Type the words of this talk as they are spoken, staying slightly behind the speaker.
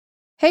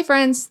Hey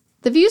friends,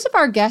 the views of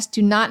our guests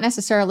do not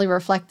necessarily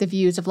reflect the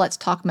views of Let's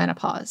Talk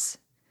Menopause.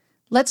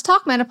 Let's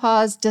Talk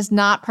Menopause does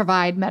not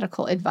provide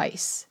medical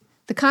advice.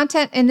 The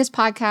content in this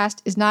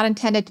podcast is not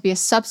intended to be a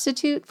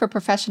substitute for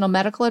professional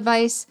medical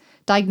advice,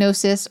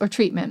 diagnosis, or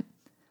treatment.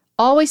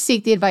 Always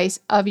seek the advice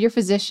of your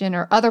physician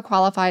or other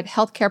qualified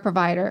healthcare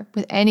provider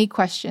with any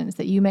questions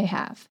that you may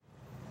have.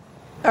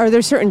 Are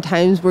there certain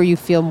times where you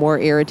feel more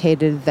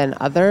irritated than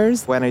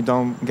others? When I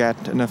don't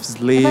get enough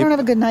sleep. If I don't have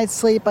a good night's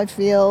sleep, I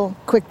feel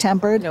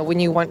quick-tempered. You know, when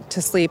you want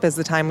to sleep is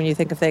the time when you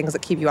think of things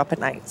that keep you up at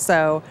night.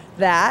 So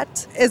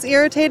that is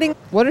irritating.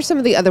 What are some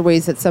of the other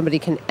ways that somebody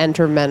can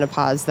enter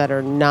menopause that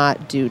are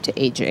not due to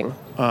aging?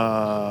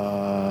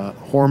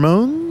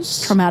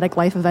 Hormones. Traumatic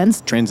life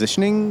events.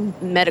 Transitioning.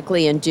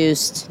 Medically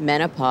induced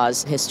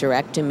menopause,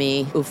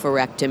 hysterectomy,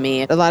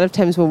 oophorectomy. A lot of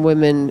times when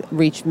women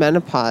reach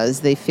menopause,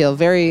 they feel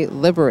very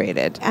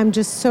liberated. I'm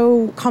just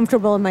so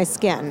comfortable in my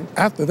skin.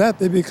 After that,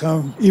 they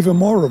become even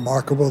more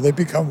remarkable. They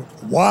become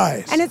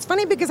wise. And it's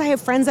funny because I have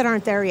friends that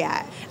aren't there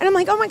yet. And I'm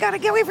like, oh my God, I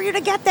can't wait for you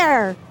to get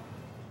there.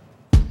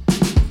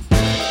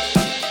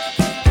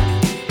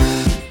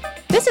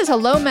 This is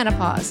Hello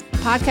Menopause, a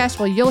podcast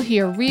where you'll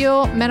hear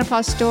real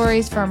menopause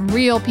stories from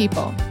real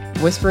people.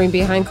 Whispering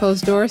behind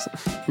closed doors?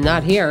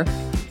 Not here.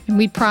 And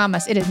we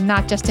promise it is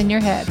not just in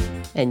your head.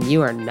 And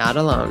you are not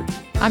alone.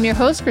 I'm your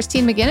host,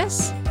 Christine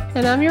McGinnis.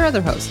 And I'm your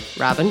other host,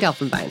 Robin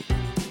Gelfenbein.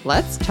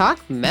 Let's talk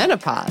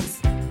menopause.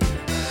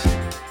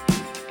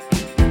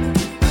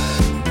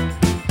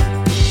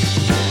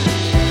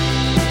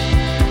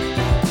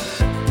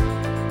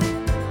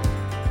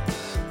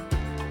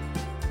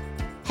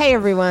 Hey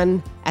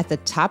everyone. At the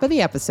top of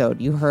the episode,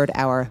 you heard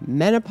our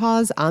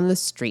Menopause on the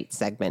Street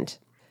segment.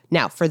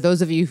 Now, for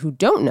those of you who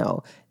don't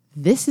know,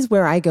 this is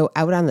where I go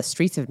out on the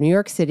streets of New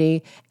York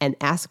City and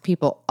ask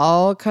people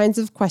all kinds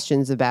of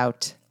questions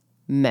about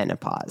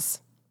menopause.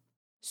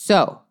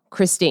 So,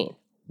 Christine,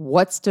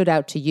 what stood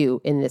out to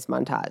you in this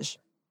montage?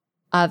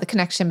 The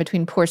connection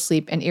between poor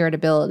sleep and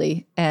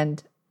irritability.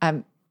 And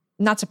I'm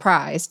not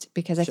surprised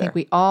because I think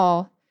we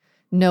all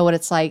know what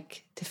it's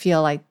like to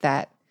feel like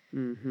that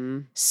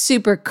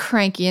super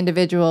cranky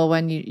individual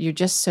when you're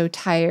just so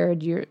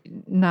tired, you're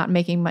not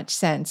making much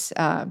sense.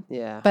 But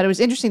it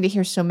was interesting to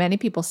hear so many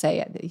people say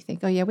it that you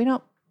think, oh yeah, we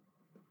don't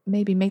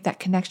maybe make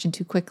that connection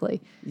too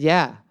quickly.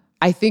 Yeah,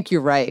 I think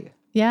you're right.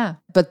 Yeah.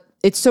 But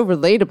it's so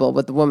relatable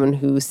with the woman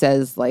who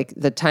says like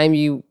the time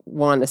you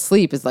want to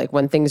sleep is like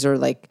when things are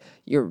like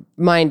your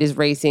mind is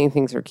racing,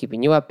 things are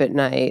keeping you up at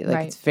night.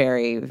 Like It's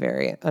very,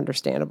 very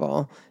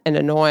understandable and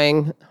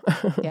annoying.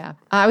 Yeah.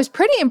 I was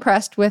pretty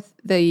impressed with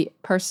the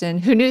person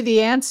who knew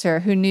the answer,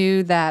 who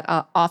knew that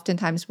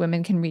oftentimes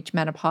women can reach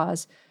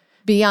menopause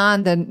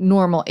beyond the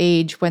normal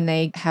age when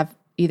they have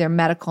either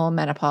medical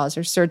menopause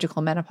or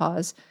surgical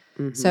menopause.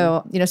 Mm-hmm.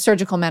 So,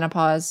 surgical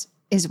menopause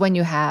is when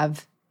you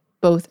have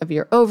both of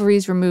your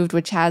ovaries removed,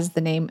 which has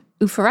the name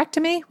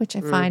oophorectomy, which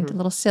I find a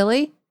little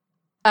silly.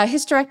 A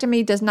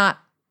hysterectomy does not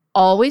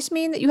always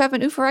mean that you have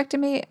an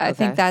oophorectomy. I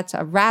think that's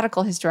a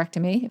radical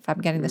hysterectomy, if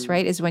I'm getting this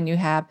right, is when you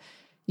have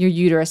your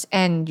uterus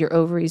and your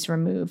ovaries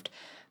removed.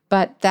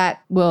 But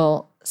that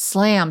will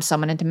slam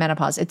someone into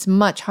menopause. It's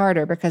much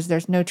harder because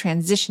there's no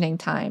transitioning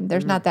time.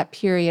 There's not that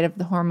period of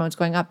the hormones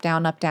going up,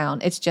 down, up,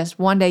 down. It's just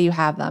one day you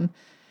have them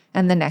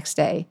and the next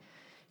day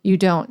you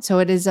don't. So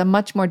it is a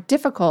much more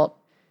difficult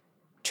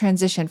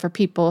transition for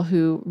people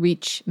who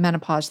reach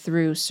menopause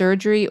through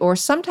surgery, or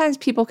sometimes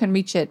people can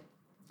reach it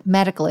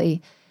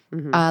medically.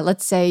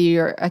 Let's say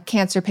you're a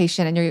cancer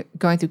patient and you're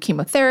going through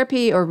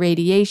chemotherapy or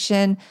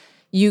radiation,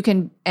 you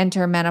can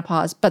enter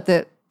menopause. But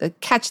the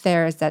catch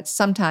there is that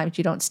sometimes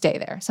you don't stay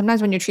there.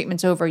 Sometimes when your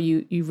treatment's over,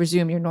 you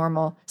resume your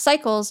normal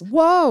cycles.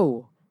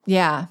 Whoa.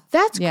 Yeah.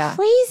 That's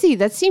crazy.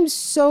 That seems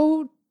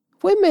so...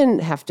 Women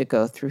have to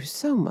go through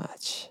so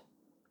much.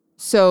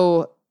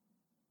 So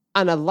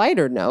on a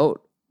lighter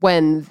note,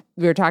 when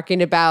we were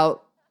talking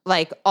about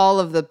like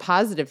all of the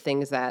positive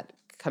things that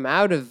come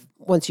out of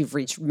once you've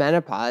reached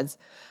menopause,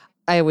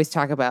 I always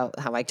talk about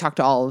how I talk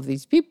to all of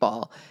these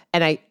people.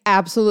 And I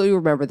absolutely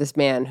remember this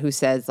man who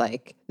says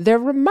like, they're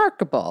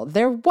remarkable,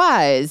 they're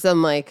wise.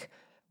 I'm like,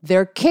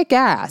 they're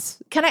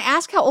kick-ass. Can I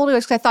ask how old he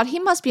was? Because I thought he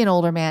must be an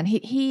older man.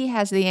 He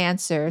has the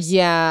answers.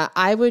 Yeah,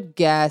 I would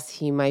guess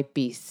he might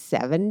be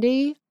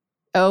 70.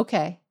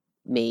 Okay.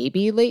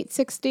 Maybe late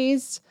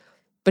 60s.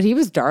 But he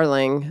was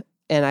darling.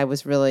 And I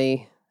was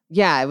really,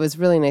 it was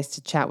really nice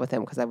to chat with him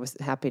because I was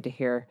happy to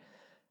hear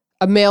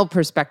a male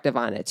perspective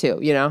on it too,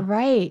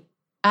 Right.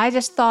 I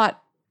just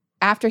thought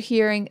after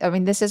hearing,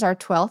 this is our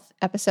 12th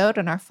episode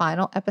and our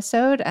final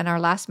episode and our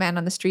last man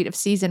on the street of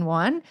season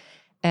 1.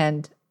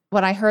 And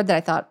when I heard that,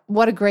 I thought,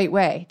 what a great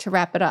way to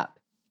wrap it up.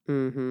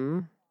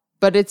 Mm-hmm.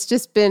 But it's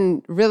just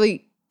been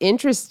really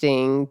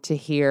interesting to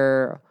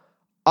hear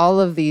all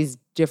of these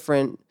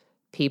different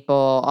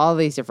people, all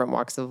these different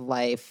walks of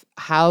life,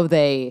 how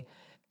they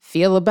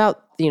feel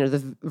about,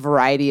 the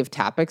variety of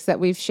topics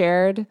that we've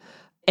shared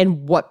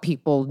and what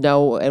people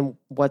know and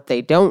what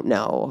they don't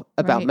know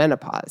about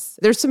menopause.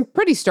 There's some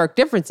pretty stark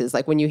differences.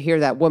 Like when you hear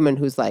that woman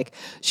who's like,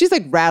 she's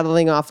like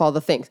rattling off all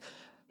the things.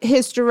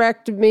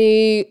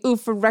 hysterectomy,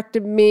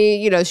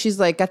 oophorectomy. She's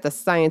like got the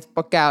science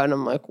book out, and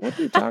I'm like, what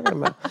are you talking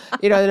about?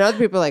 And other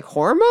people are like,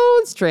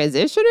 hormones,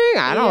 transitioning?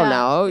 I don't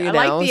know. I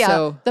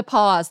like the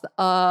pause.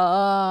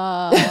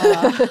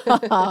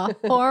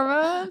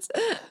 Hormones.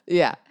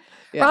 Yeah.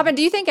 Robin,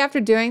 do you think after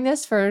doing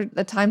this for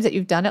the times that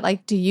you've done it,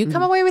 like, do you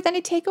come away with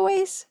any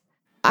takeaways?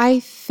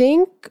 I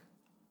think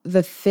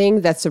the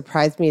thing that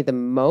surprised me the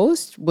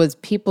most was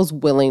people's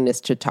willingness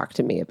to talk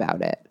to me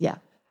about it. Yeah.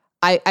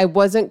 I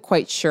wasn't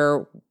quite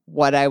sure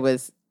what I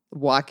was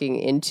walking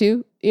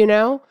into, In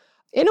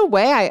a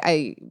way,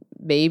 I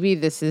maybe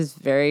this is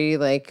very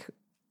like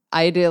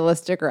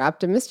idealistic or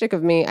optimistic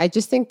of me. I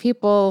just think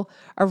people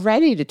are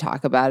ready to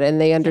talk about it,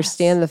 and they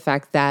understand the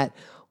fact that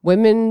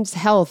women's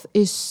health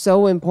is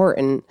so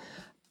important,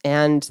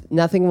 and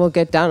nothing will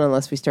get done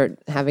unless we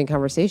start having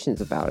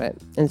conversations about it.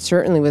 And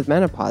certainly with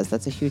menopause,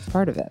 that's a huge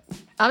part of it.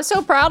 I'm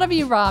so proud of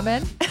you,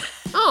 Robin.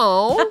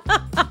 Oh,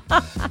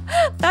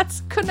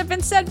 That couldn't have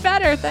been said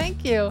better.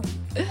 Thank you.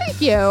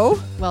 thank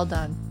you. Well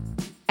done.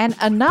 And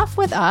enough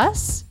with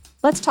us.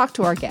 Let's talk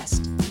to our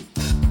guest.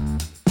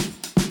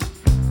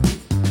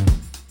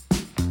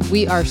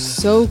 We are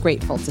so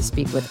grateful to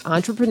speak with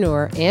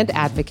entrepreneur and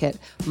advocate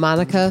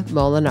Monica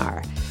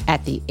Molenaar.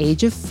 At the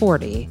age of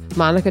 40,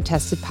 Monica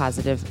tested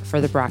positive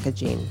for the BRCA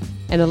gene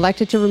and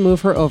elected to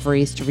remove her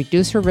ovaries to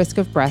reduce her risk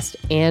of breast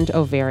and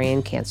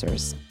ovarian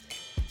cancers.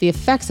 The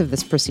effects of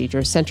this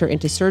procedure sent her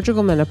into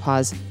surgical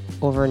menopause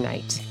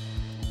overnight.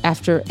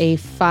 After a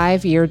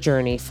 5-year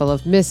journey full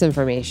of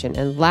misinformation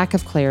and lack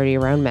of clarity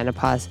around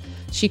menopause,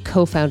 she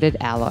co-founded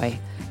Alloy,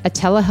 a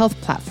telehealth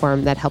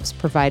platform that helps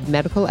provide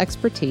medical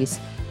expertise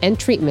and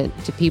treatment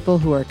to people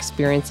who are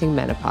experiencing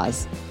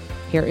menopause.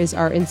 Here is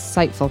our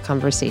insightful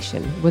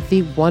conversation with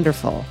the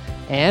wonderful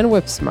and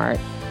whip-smart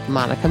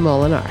Monica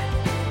Molenaar.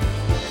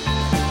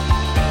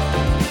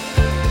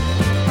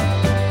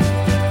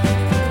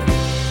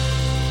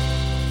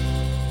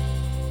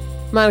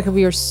 Monica,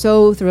 we are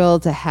so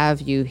thrilled to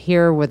have you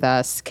here with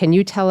us. Can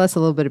you tell us a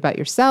little bit about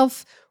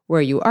yourself,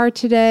 where you are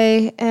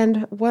today,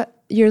 and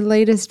what your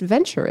latest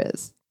venture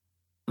is?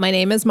 My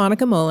name is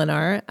Monica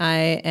Molenaar.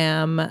 I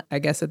am, I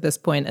guess at this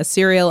point, a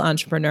serial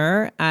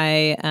entrepreneur.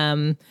 I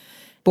am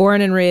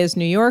born and raised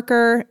New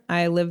Yorker.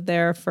 I lived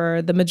there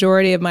for the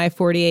majority of my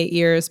 48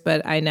 years,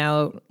 but I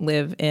now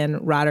live in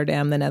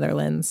Rotterdam, the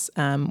Netherlands,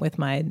 with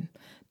my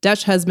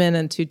Dutch husband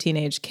and 2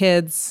 teenage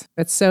kids.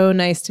 It's so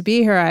nice to be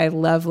here. I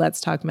love Let's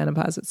Talk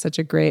Menopause. It's such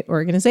a great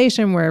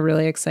organization. We're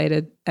really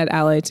excited at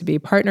Alloy to be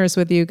partners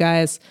with you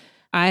guys.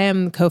 I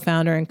am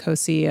co-founder and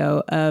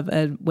co-CEO of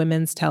a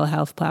women's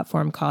telehealth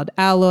platform called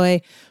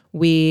Alloy.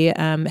 We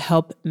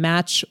help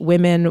match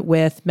women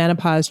with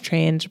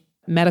menopause-trained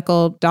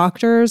medical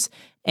doctors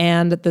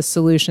and the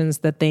solutions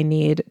that they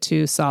need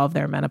to solve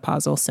their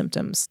menopausal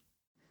symptoms.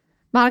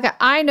 Monica,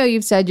 I know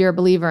you've said you're a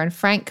believer in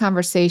frank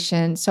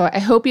conversation, so I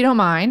hope you don't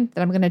mind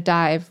that I'm going to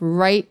dive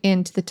right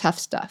into the tough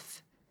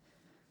stuff.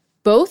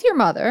 Both your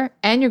mother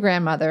and your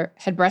grandmother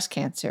had breast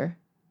cancer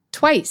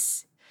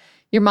twice.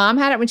 Your mom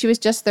had it when she was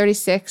just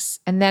 36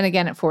 and then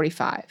again at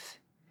 45.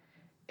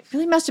 It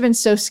really must have been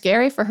so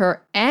scary for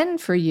her and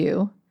for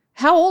you.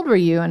 How old were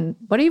you and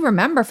what do you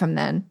remember from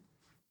then?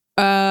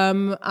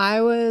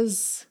 I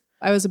was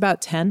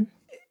about 10.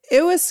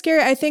 It was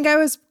scary. I think I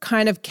was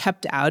kind of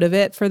kept out of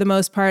it for the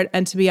most part.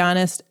 And to be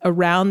honest,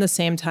 around the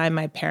same time,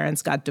 my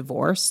parents got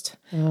divorced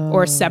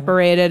or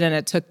separated, and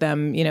it took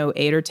them,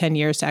 8 or 10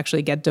 years to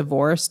actually get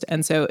divorced.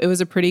 And so it was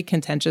a pretty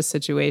contentious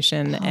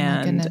situation.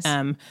 And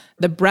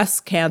the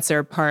breast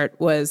cancer part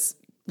was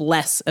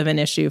less of an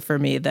issue for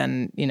me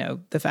than,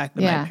 the fact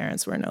that my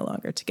parents were no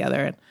longer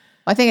together.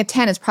 I think at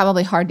 10, it's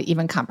probably hard to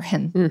even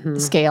comprehend the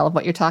scale of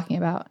what you're talking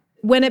about.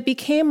 When it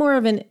became more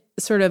of an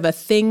sort of a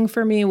thing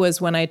for me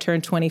was when I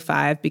turned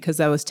 25, because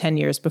that was 10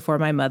 years before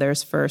my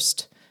mother's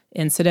first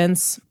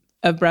incidence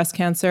of breast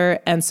cancer.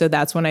 And so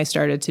that's when I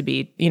started to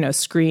be,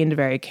 screened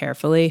very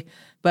carefully.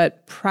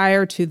 But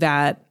prior to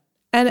that,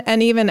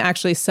 and even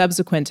actually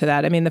subsequent to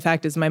that, I mean, the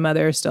fact is my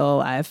mother is still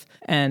alive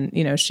and,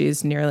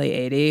 she's nearly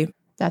 80.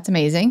 That's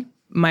amazing.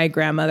 My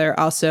grandmother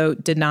also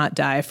did not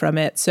die from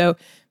it. So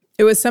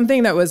it was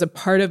something that was a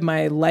part of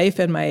my life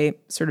and my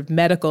sort of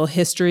medical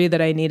history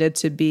that I needed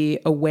to be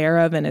aware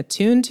of and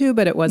attuned to,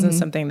 but it wasn't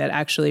something that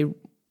actually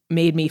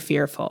made me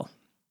fearful.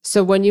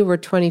 So when you were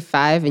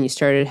 25 and you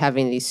started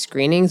having these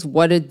screenings,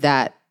 what did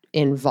that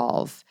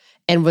involve?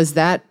 And was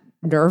that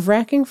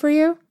nerve-wracking for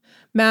you?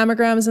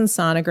 Mammograms and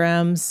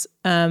sonograms.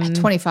 At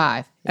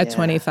 25. At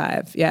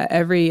 25, yeah,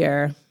 every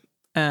year,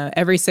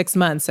 every 6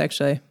 months,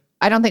 actually.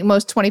 I don't think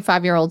most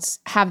 25-year-olds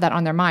have that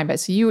on their mind, but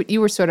so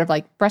you were sort of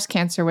like breast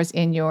cancer was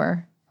in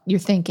your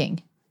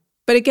thinking.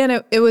 But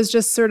again, it was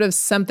just sort of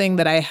something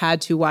that I had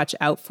to watch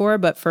out for,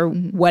 but for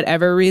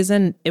whatever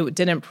reason, it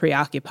didn't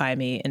preoccupy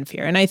me in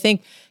fear. And I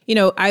think,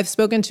 I've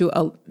spoken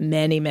to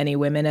many, many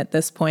women at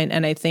this point,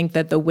 and I think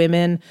that the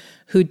women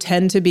who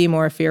tend to be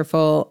more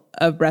fearful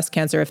of breast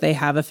cancer if they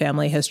have a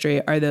family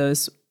history are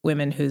those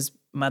women whose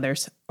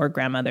mothers or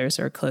grandmothers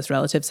or close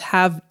relatives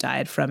have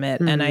died from it.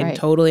 And I Right.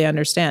 totally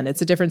understand.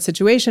 It's a different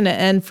situation.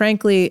 And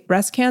frankly,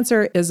 breast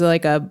cancer is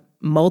like a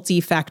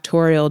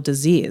multifactorial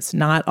disease.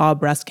 Not all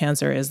breast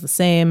cancer is the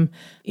same.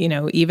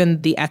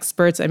 Even the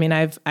experts, I mean,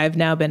 I've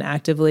now been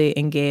actively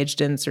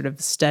engaged in sort of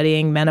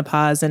studying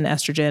menopause and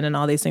estrogen and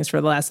all these things for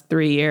the last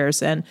 3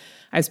 years. And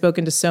I've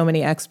spoken to so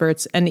many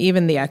experts, and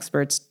even the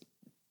experts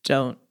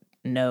don't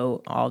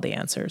know all the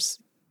answers.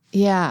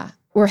 Yeah.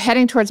 We're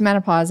heading towards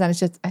menopause, and it's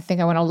just, I think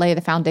I want to lay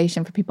the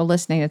foundation for people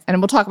listening.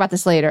 And we'll talk about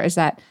this later, is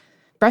that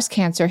breast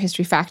cancer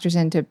history factors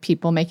into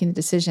people making the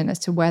decision as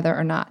to whether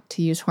or not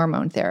to use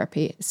hormone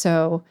therapy.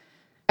 So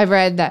I've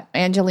read that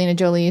Angelina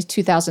Jolie's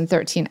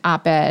 2013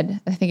 op-ed,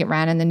 I think it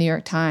ran in the New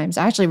York Times.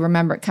 I actually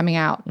remember it coming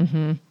out.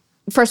 Mm-hmm.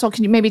 First of all,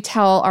 can you maybe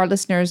tell our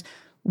listeners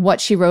what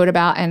she wrote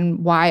about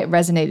and why it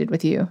resonated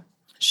with you?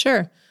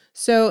 Sure.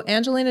 So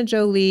Angelina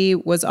Jolie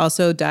was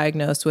also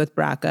diagnosed with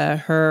BRCA.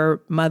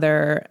 Her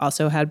mother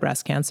also had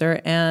breast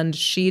cancer, and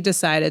she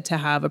decided to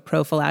have a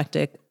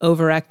prophylactic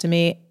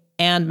ovarectomy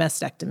and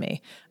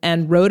mastectomy,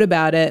 and wrote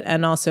about it,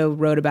 and also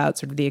wrote about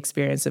sort of the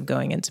experience of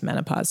going into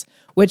menopause,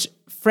 which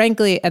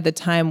frankly at the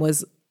time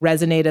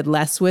resonated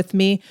less with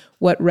me.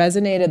 What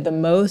resonated the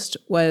most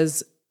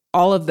was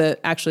all of the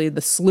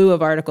slew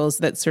of articles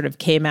that sort of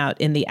came out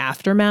in the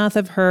aftermath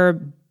of her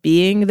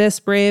being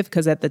this brave,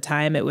 because at the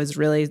time it was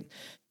really,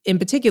 in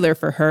particular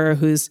for her,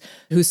 who's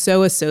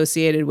so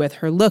associated with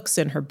her looks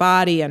and her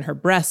body and her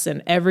breasts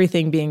and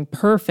everything being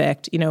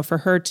perfect, for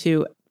her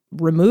to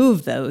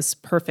remove those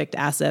perfect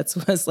assets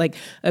was like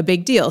a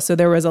big deal. So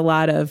there was a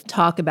lot of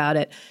talk about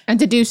it. And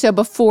to do so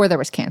before there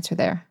was cancer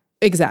there.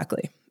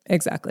 Exactly.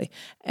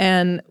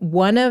 And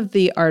one of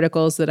the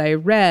articles that I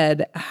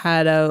read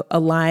had a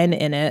line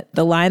in it.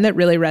 The line that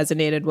really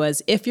resonated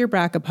was, if you're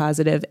BRCA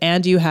positive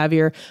and you have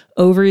your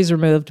ovaries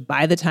removed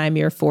by the time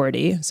you're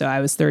 40, so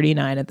I was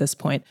 39 at this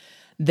point,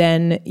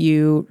 then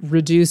you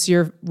reduce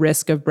your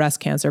risk of breast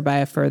cancer by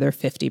a further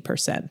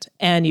 50%,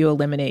 and you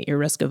eliminate your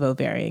risk of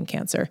ovarian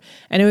cancer.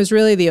 And it was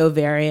really the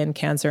ovarian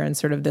cancer and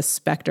sort of the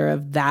specter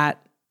of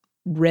that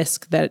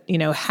risk that,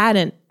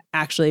 hadn't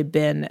actually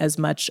been as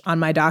much on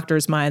my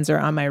doctor's minds or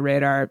on my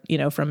radar,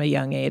 from a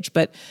young age.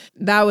 But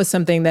that was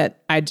something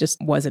that I just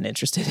wasn't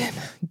interested in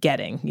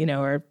getting,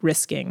 or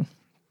risking.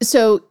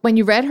 So when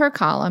you read her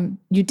column,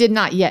 you did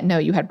not yet know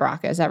you had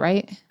BRCA, is that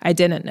right? I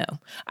didn't know.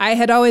 I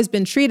had always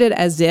been treated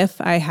as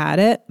if I had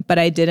it, but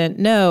I didn't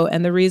know.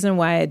 And the reason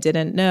why I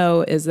didn't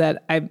know is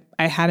that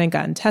I hadn't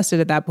gotten tested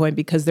at that point,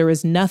 because there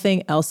was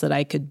nothing else that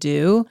I could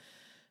do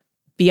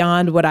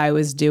beyond what I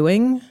was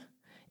doing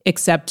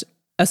except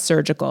a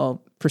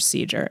surgical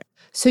procedure.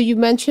 So you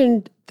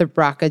mentioned the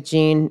BRCA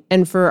gene,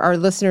 and for our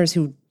listeners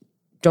who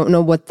don't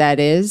know what that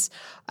is,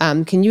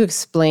 can you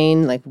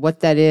explain what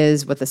that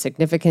is, what the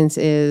significance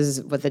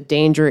is, what the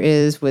danger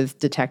is with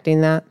detecting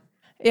that?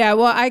 Yeah,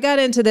 well, I got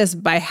into this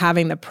by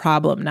having the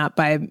problem, not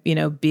by,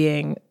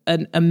 being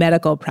a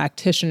medical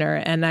practitioner.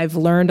 And I've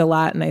learned a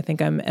lot. And I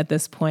think I'm at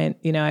this point,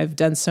 I've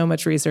done so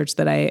much research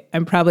that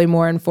I'm probably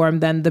more informed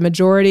than the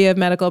majority of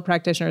medical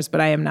practitioners, but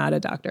I am not a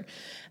doctor.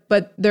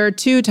 But there are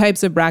two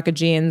types of BRCA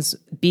genes.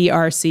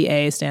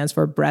 BRCA stands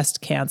for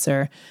breast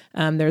cancer.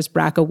 There's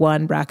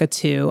BRCA1,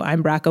 BRCA2.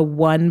 I'm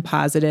BRCA1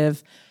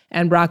 positive.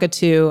 And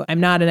BRCA2,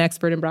 I'm not an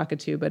expert in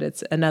BRCA2, but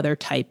it's another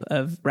type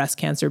of breast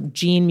cancer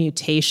gene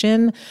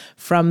mutation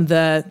from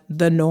the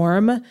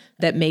norm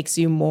that makes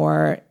you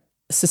more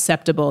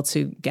susceptible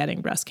to getting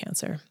breast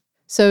cancer.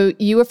 So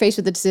you were faced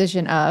with the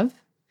decision of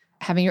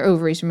having your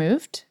ovaries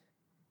removed,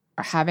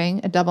 or having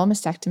a double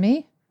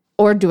mastectomy,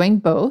 or doing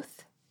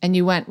both. And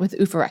you went with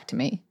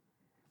oophorectomy,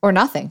 or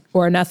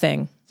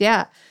nothing.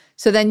 Yeah.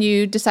 So then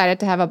you decided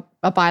to have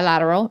a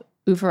bilateral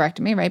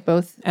oophorectomy, right?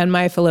 Both. And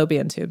my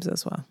fallopian tubes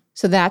as well.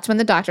 So that's when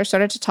the doctor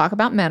started to talk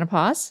about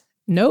menopause.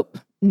 Nope.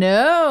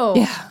 No.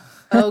 Yeah.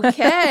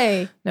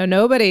 Okay. No,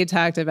 nobody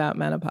talked about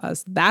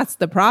menopause. That's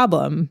the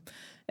problem,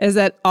 is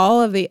that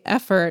all of the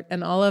effort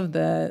and all of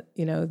the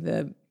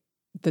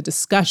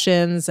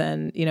discussions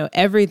and,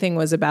 everything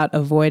was about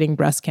avoiding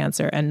breast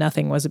cancer, and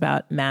nothing was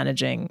about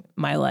managing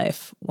my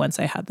life once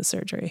I had the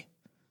surgery.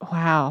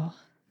 Wow.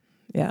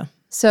 Yeah.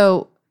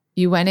 So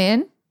you went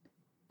in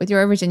with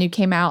your ovaries and you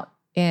came out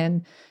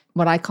in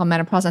what I call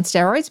menopause on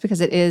steroids,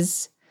 because it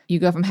is, you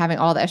go from having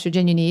all the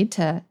estrogen you need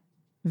to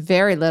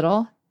very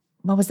little.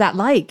 What was that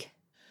like?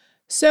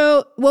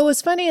 So what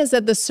was funny is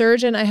that the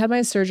surgeon, I had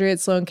my surgery at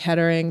Sloan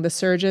Kettering. The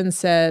surgeon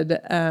said,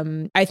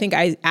 I think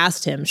I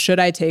asked him, should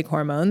I take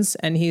hormones?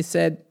 And he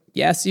said,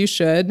 yes, you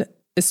should,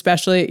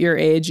 especially at your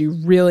age. You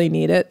really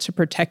need it to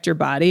protect your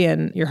body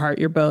and your heart,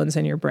 your bones,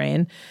 and your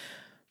brain.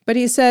 But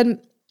he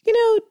said,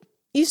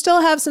 you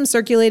still have some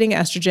circulating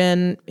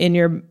estrogen in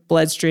your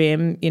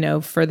bloodstream,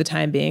 for the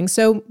time being.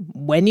 So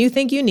when you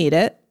think you need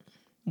it,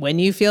 when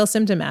you feel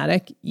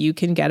symptomatic, you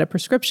can get a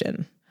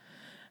prescription.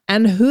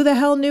 And who the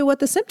hell knew what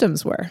the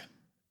symptoms were?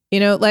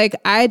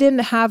 I didn't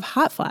have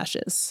hot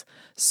flashes.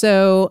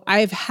 So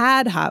I've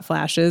had hot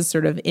flashes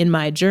sort of in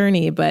my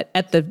journey, but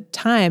at the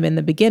time, in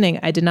the beginning,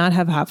 I did not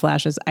have hot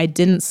flashes. I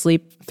didn't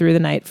sleep through the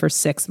night for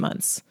 6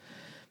 months.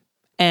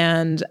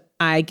 And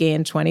I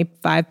gained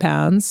 25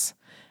 pounds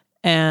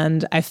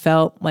and I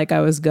felt like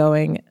I was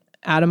going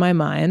out of my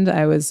mind.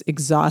 I was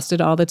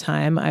exhausted all the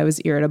time. I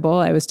was irritable.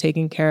 I was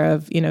taking care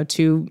of,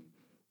 two,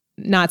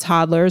 not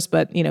toddlers,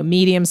 but,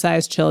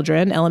 medium-sized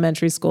children,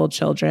 elementary school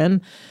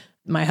children.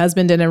 My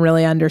husband didn't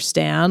really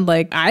understand.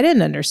 Like, I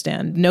didn't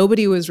understand.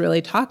 Nobody was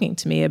really talking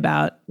to me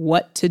about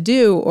what to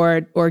do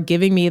or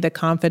giving me the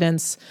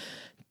confidence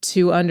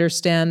to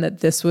understand that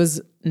this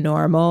was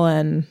normal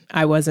and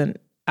I wasn't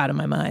out of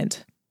my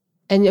mind.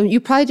 And you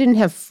probably didn't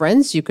have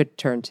friends you could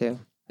turn to.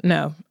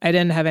 No, I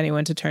didn't have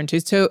anyone to turn to.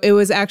 So it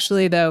was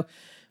actually, though,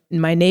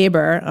 my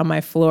neighbor on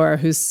my floor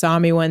who saw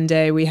me one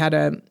day. We had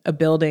a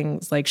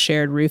building, like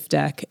shared roof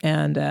deck.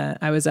 And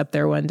I was up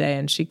there one day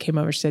and she came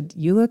over. She said,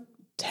 "You look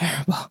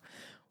terrible.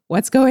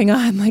 What's going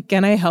on? Like,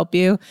 can I help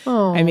you?"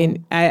 Oh. I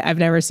mean, I've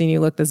never seen you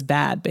look this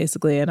bad,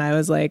 basically. And I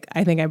was like,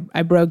 I think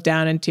I broke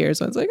down in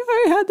tears. I was like,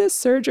 I had this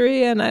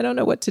surgery and I don't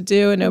know what to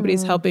do and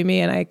nobody's helping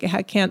me and I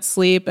can't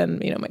sleep and,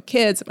 my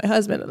kids and my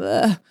husband.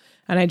 Ugh.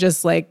 And I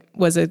just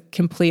was a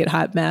complete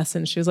hot mess.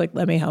 And she was like,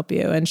 "Let me help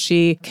you." And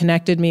she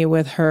connected me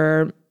with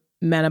her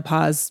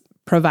menopause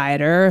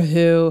provider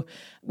who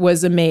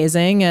was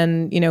amazing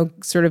and,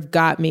 sort of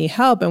got me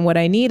help and what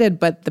I needed.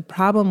 But the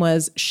problem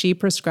was she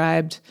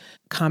prescribed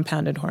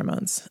compounded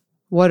hormones.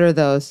 What are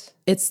those?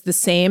 It's the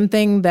same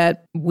thing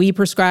that we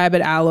prescribe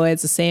at Alloy.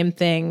 It's the same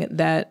thing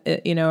that,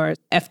 are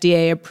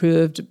FDA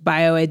approved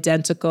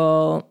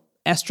bioidentical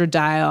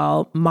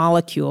estradiol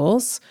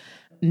molecules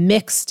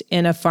mixed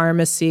in a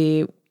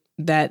pharmacy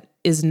that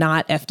is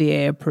not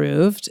FDA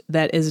approved,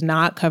 that is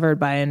not covered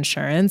by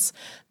insurance,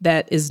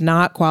 that is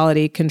not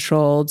quality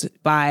controlled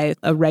by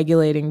a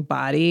regulating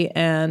body.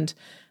 And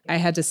I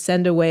had to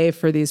send away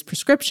for these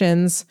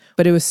prescriptions,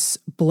 but it was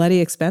bloody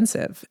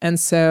expensive. And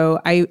so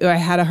I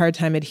had a hard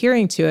time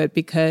adhering to it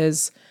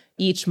because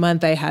each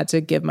month I had to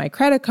give my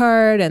credit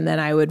card and then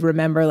I would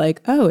remember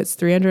it's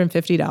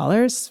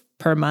 $350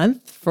 per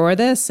month for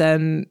this.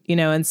 And,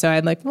 and so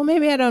I'd well,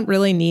 maybe I don't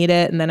really need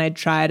it. And then I'd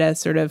try to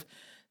sort of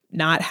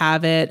not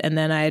have it. And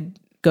then I'd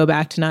go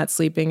back to not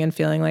sleeping and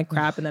feeling like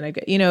crap. And then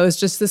it was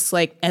just this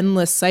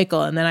endless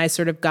cycle. And then I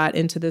sort of got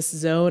into this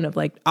zone of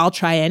I'll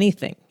try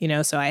anything,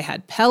 so I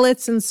had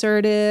pellets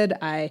inserted.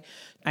 I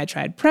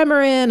tried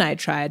Premarin, I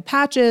tried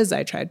patches,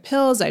 I tried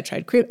pills, I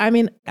tried cream. I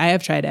mean, I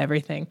have tried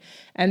everything.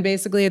 And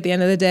basically at the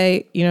end of the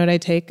day, you know what I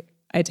take?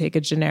 I take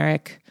a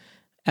generic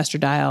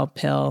estradiol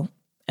pill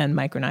and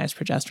micronized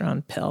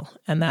progesterone pill.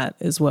 And that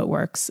is what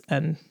works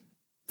and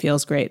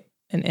feels great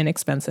and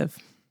inexpensive.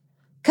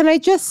 Can I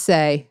just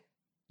say,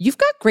 you've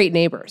got great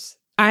neighbors.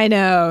 I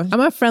know. I'm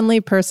a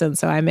friendly person,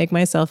 so I make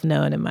myself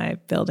known in my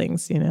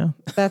buildings,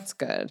 That's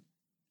good.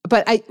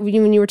 But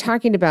when you were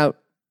talking about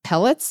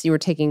pellets, you were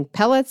taking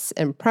pellets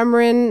and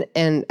Premarin,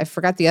 and I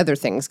forgot the other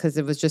things because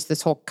it was just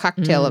this whole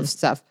cocktail of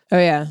stuff. Oh,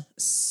 yeah.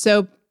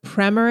 So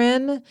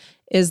Premarin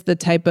is the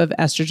type of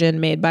estrogen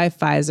made by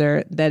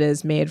Pfizer that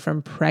is made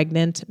from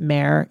pregnant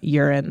mare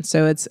urine.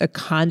 So it's a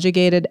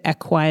conjugated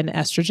equine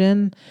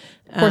estrogen.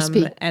 Horse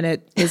pee. And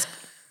it is,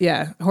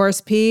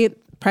 horse pee,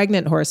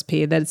 pregnant horse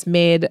pee, that's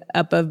made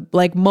up of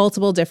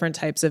multiple different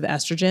types of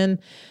estrogen.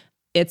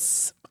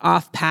 It's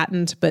off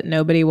patent, but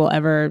nobody will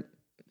ever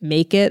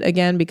make it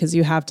again because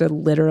you have to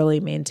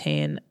literally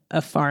maintain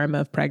a farm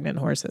of pregnant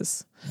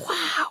horses.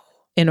 Wow.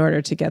 In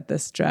order to get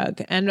this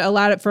drug. And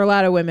for a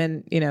lot of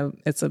women,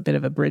 it's a bit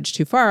of a bridge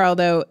too far,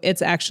 although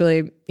it's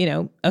actually,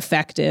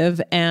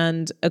 effective.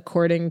 And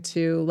according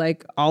to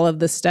all of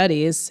the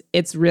studies,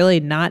 it's really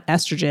not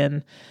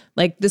estrogen.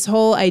 This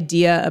whole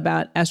idea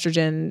about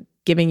estrogen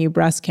giving you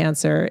breast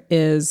cancer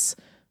is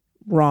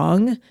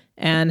wrong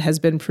and has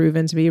been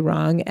proven to be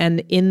wrong.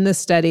 And in the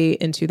study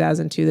in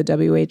 2002,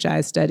 the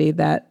WHI study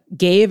that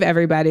gave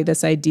everybody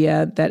this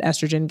idea that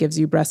estrogen gives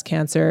you breast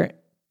cancer,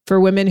 for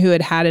women who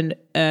had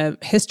a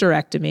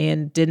hysterectomy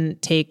and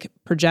didn't take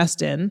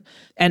progestin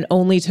and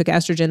only took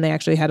estrogen, they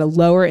actually had a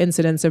lower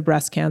incidence of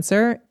breast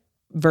cancer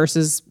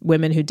versus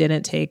women who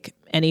didn't take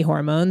any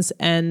hormones.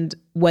 And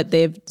what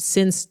they've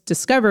since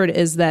discovered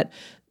is that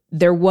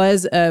there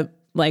was a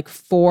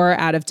 4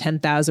 out of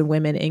 10,000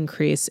 women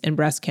increase in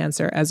breast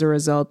cancer as a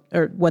result,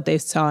 or what they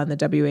saw in the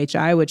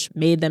WHI, which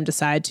made them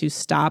decide to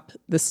stop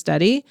the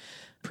study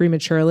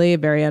prematurely,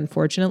 very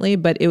unfortunately.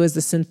 But it was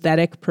the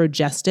synthetic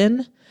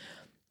progestin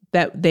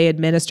that they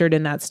administered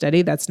in that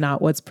study. That's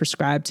not what's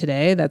prescribed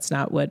today. That's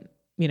not what,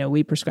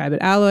 we prescribe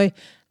at Alloy,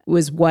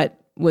 was what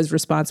was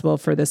responsible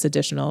for this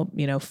additional,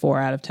 4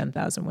 out of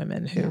 10,000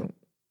 women who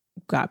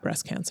got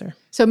breast cancer.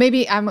 So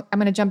maybe I'm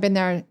going to jump in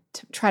there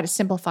to try to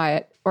simplify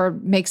it or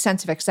make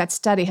sense of it because that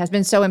study has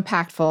been so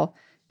impactful.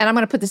 And I'm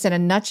going to put this in a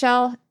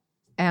nutshell,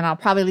 and I'll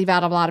probably leave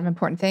out a lot of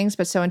important things.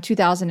 But so in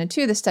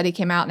 2002, the study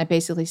came out and it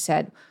basically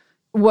said,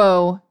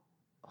 whoa,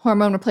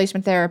 hormone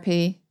replacement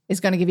therapy is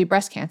going to give you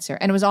breast cancer.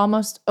 And it was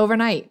almost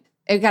overnight.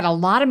 It got a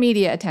lot of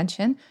media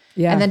attention.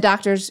 Yeah. And then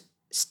doctors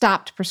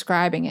stopped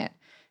prescribing it.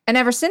 And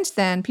ever since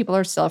then, people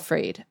are still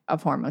afraid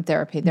of hormone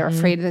therapy. They're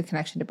afraid of the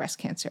connection to breast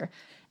cancer.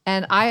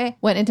 And I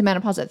went into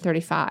menopause at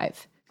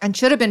 35 and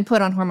should have been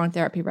put on hormone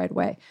therapy right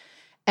away.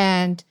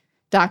 And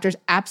Doctors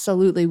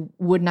absolutely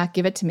would not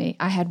give it to me.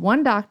 I had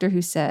one doctor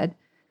who said,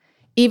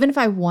 even if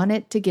I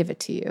wanted to give it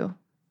to you,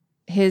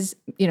 his,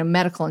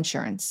 medical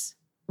insurance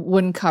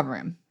wouldn't cover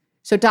him.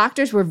 So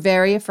doctors were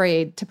very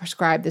afraid to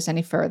prescribe this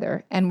any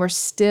further, and we're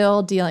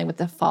still dealing with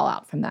the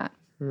fallout from that.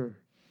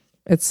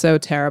 It's so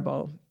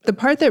terrible. The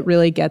part that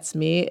really gets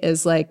me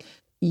is like,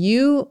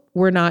 you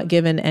were not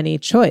given any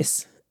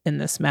choice in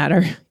this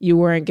matter. You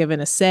weren't given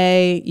a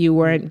say. You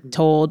weren't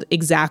told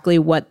exactly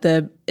what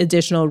the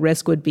additional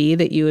risk would be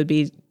that you would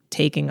be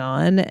taking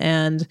on.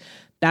 And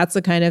that's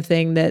the kind of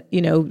thing that,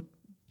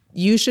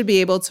 you should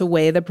be able to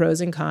weigh the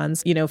pros and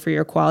cons, for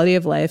your quality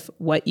of life,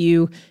 what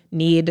you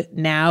need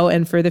now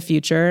and for the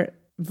future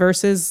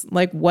versus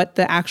like what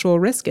the actual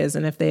risk is.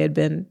 And if they had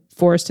been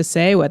forced to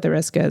say what the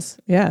risk is.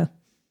 Yeah.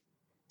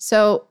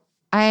 So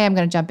I am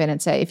going to jump in and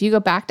say, if you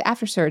go back to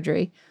after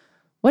surgery,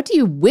 what do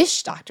you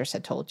wish doctors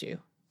had told you?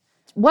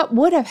 What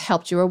would have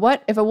helped you? Or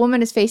what, if a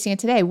woman is facing it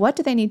today, what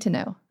do they need to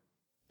know?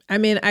 I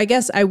mean, I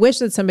guess I wish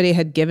that somebody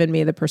had given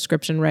me the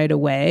prescription right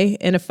away.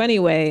 In a funny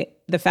way,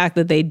 the fact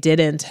that they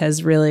didn't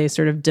has really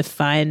sort of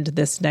defined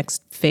this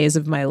next phase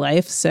of my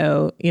life.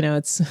 So,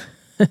 it's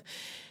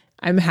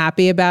I'm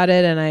happy about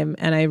it,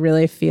 and I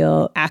really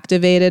feel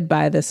activated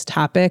by this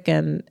topic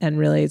and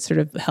really sort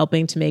of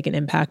helping to make an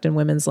impact in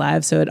women's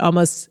lives. So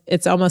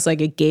it's almost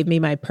like it gave me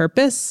my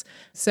purpose.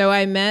 So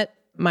I met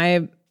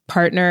my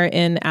partner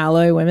in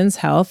Alloy Women's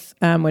Health,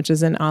 which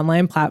is an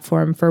online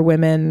platform for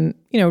women,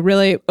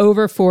 really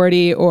over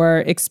 40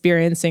 or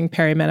experiencing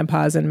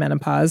perimenopause and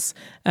menopause.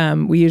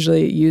 We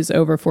usually use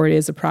over 40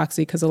 as a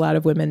proxy because a lot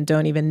of women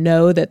don't even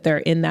know that they're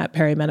in that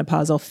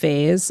perimenopausal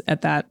phase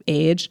at that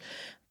age.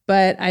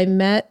 But I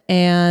met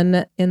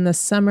Anne in the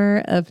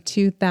summer of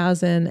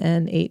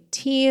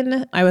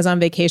 2018. I was on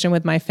vacation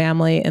with my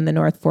family in the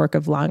North Fork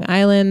of Long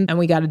Island, and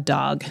we got a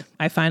dog.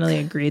 I finally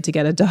agreed to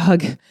get a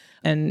dog.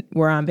 And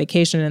we're on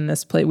vacation in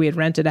this place. We had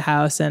rented a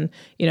house, and,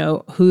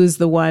 who's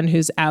the one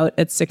who's out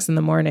at 6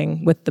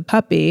 a.m. with the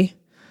puppy?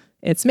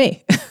 It's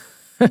me.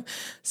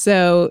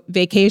 So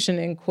vacation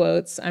in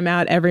quotes, I'm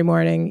out every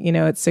morning,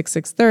 at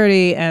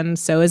 6:30. And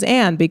so is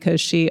Anne,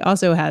 because she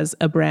also has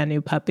a brand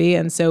new puppy.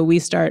 And so we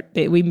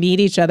meet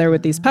each other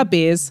with these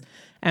puppies,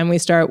 and we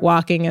start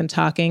walking and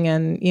talking,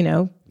 and,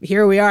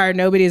 here we are,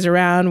 nobody's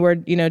around. We're,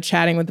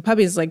 chatting with the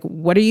puppies. Like,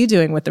 what are you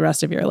doing with the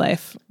rest of your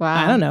life? Wow.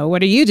 I don't know.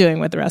 What are you doing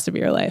with the rest of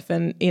your life?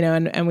 And,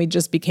 and we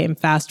just became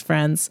fast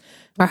friends.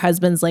 Our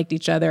husbands liked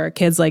each other. Our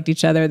kids liked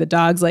each other. The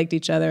dogs liked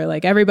each other.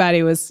 Like,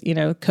 everybody was,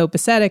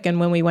 copacetic. And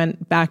when we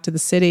went back to the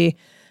city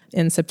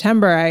in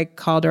September, I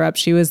called her up.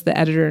 She was the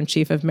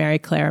editor-in-chief of Mary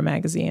Claire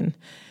magazine.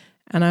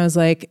 And I was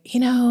like,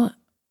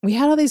 we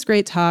had all these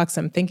great talks.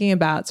 I'm thinking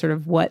about sort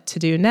of what to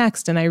do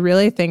next. And I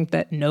really think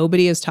that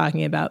nobody is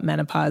talking about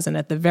menopause. And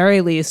at the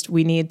very least,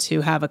 we need to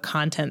have a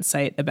content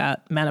site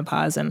about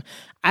menopause. And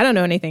I don't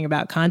know anything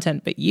about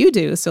content, but you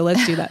do. So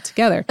let's do that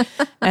together.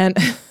 And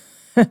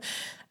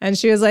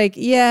she was like,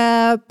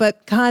 yeah,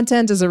 but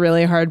content is a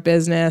really hard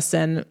business.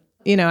 And,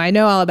 I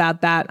know all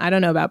about that. I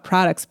don't know about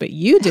products, but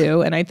you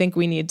do. And I think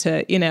we need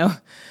to,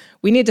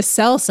 we need to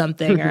sell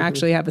something or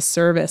actually have a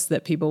service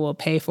that people will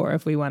pay for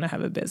if we want to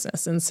have a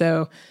business. And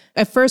so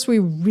at first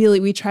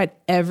we tried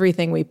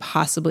everything we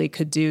possibly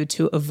could do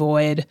to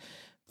avoid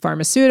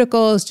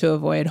pharmaceuticals, to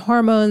avoid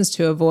hormones,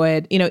 to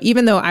avoid,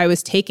 even though I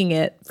was taking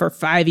it for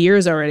 5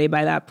 years already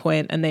by that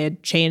point and they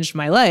had changed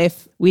my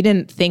life, we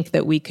didn't think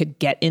that we could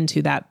get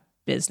into that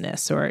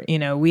business or,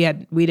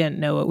 we didn't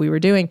know what we were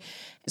doing.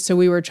 So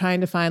we were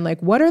trying to find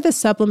what are the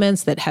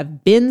supplements that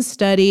have been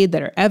studied,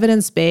 that are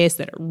evidence-based,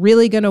 that are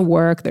really going to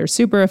work, they're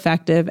super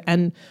effective,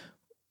 and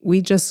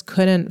we just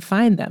couldn't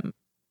find them.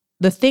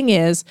 The thing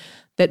is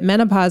that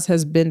menopause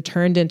has been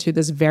turned into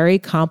this very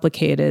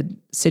complicated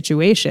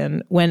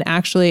situation when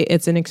actually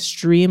it's an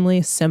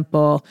extremely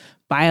simple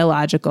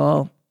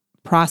biological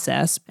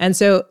process. And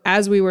so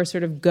as we were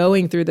sort of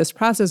going through this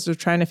process of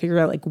trying to figure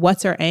out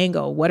what's our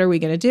angle, what are we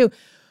going to do?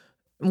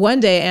 One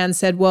day Anne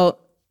said, well,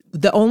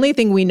 the only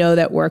thing we know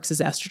that works is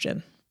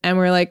estrogen. And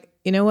we're like,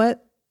 you know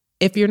what?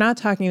 If you're not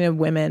talking to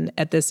women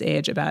at this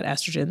age about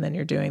estrogen, then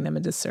you're doing them a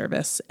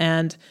disservice.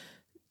 And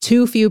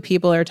too few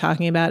people are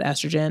talking about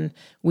estrogen.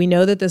 We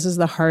know that this is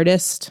the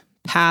hardest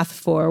path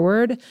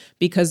forward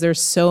because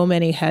there's so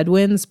many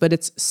headwinds, but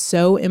it's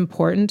so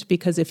important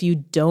because if you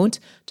don't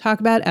talk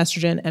about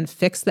estrogen and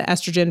fix the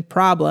estrogen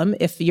problem,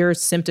 if you're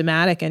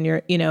symptomatic and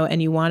you're,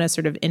 and you want to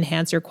sort of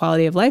enhance your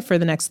quality of life for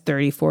the next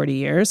 30, 40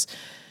 years,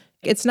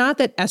 it's not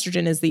that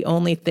estrogen is the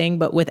only thing,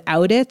 but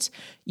without it,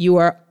 you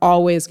are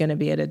always going to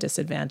be at a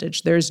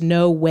disadvantage. There's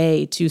no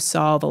way to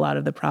solve a lot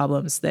of the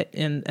problems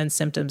and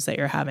symptoms that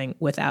you're having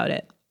without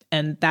it.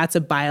 And that's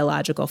a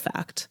biological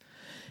fact.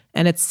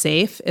 And it's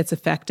safe, it's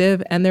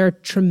effective, and there are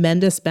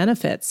tremendous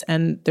benefits.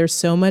 And there's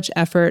so much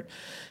effort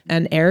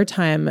and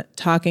airtime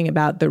talking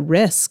about the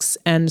risks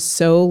and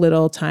so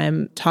little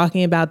time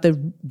talking about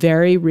the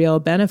very real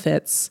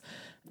benefits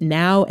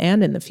now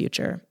and in the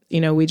future.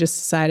 we just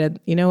decided,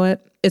 you know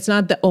what? It's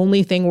not the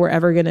only thing we're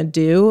ever going to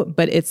do,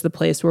 but it's the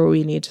place where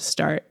we need to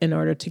start in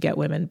order to get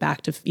women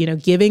back to,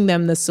 giving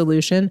them the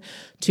solution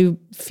to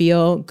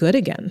feel good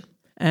again.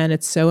 And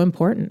it's so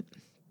important.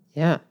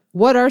 Yeah.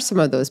 What are some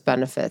of those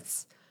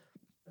benefits?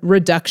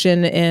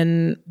 Reduction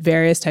in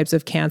various types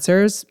of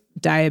cancers,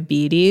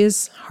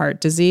 diabetes,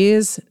 heart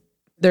disease.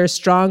 There's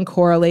strong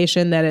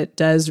correlation that it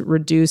does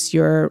reduce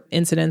your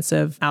incidence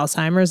of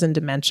Alzheimer's and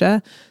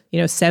dementia.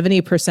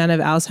 70% of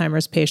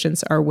Alzheimer's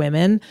patients are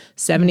women.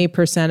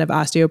 70% of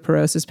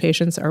osteoporosis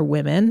patients are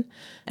women.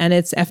 And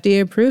it's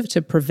FDA approved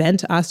to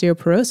prevent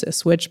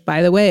osteoporosis, which,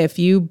 by the way, if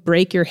you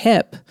break your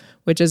hip,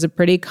 which is a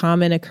pretty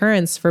common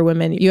occurrence for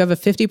women, you have a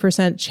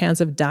 50%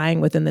 chance of dying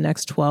within the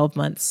next 12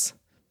 months.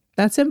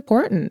 That's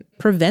important.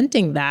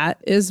 Preventing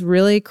that is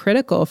really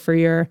critical for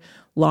your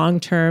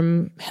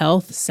long-term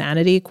health,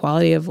 sanity,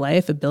 quality of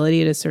life,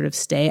 ability to sort of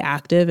stay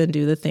active and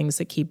do the things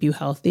that keep you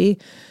healthy.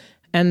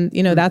 And,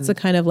 that's the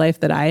kind of life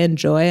that I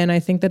enjoy and I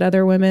think that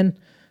other women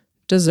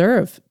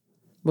deserve.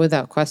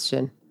 Without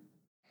question.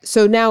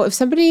 So now if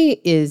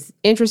somebody is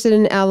interested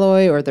in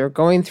Alloy or they're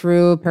going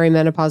through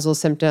perimenopausal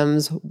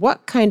symptoms,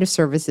 what kind of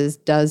services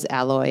does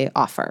Alloy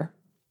offer?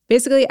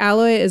 Basically,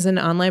 Alloy is an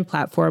online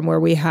platform where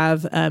we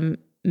have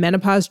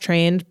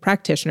menopause-trained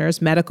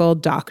practitioners, medical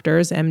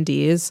doctors,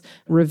 MDs,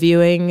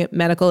 reviewing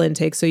medical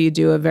intake. So you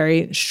do a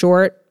very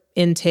short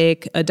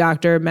intake. A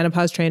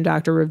menopause-trained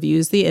doctor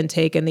reviews the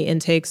intake, and the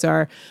intakes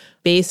are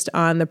based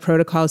on the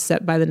protocols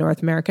set by the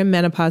North American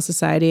Menopause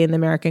Society and the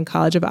American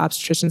College of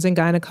Obstetricians and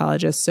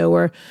Gynecologists.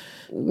 So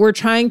we're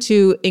trying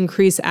to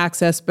increase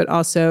access, but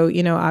also,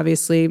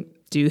 obviously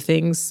do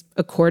things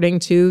according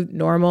to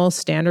normal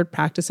standard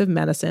practice of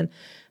medicine.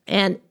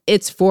 And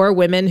it's for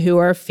women who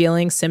are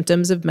feeling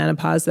symptoms of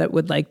menopause that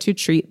would like to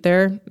treat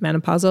their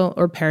menopausal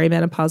or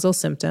perimenopausal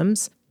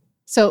symptoms.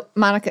 So,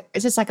 Monica,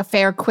 it's just like a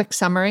fair, quick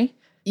summary.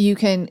 You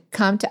can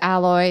come to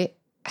Alloy,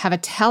 have a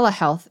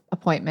telehealth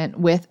appointment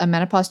with a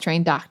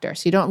menopause-trained doctor.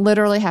 So you don't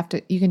literally have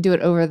to, you can do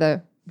it over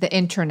the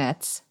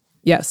internets.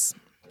 Yes,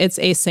 it's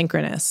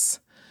asynchronous.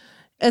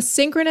 A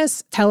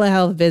synchronous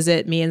telehealth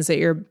visit means that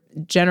you're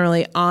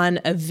generally on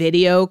a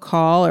video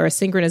call or a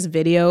synchronous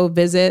video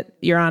visit.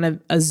 You're on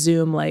a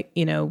Zoom,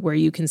 where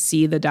you can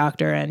see the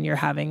doctor and you're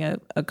having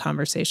a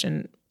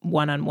conversation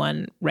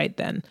one-on-one right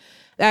then.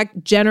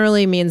 That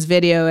generally means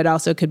video. It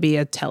also could be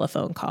a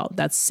telephone call.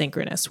 That's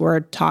synchronous.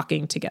 We're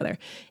talking together.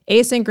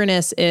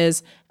 Asynchronous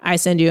is I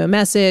send you a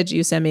message,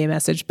 you send me a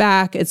message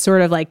back. It's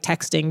sort of like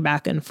texting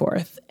back and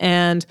forth.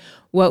 And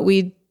what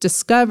we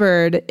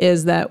discovered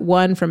is that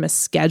one, from a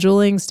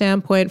scheduling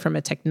standpoint, from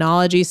a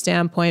technology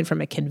standpoint,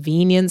 from a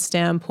convenience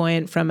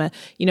standpoint,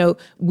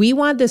 we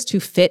want this to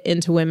fit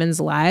into women's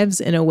lives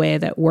in a way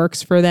that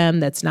works for them,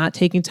 that's not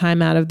taking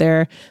time out of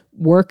their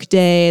work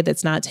day,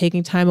 that's not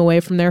taking time away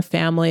from their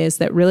families,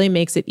 that really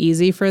makes it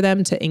easy for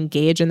them to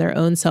engage in their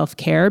own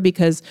self-care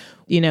because,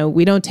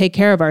 we don't take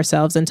care of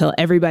ourselves until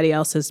everybody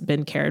else has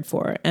been cared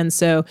for. And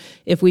so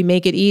if we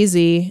make it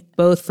easy,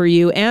 both for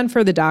you and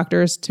for the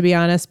doctors, to be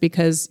honest,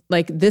 because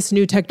this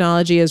new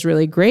technology is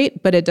really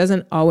great, but it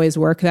doesn't always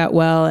work that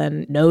well.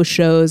 And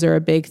no-shows are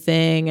a big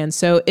thing. And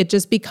so it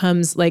just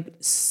becomes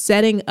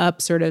setting up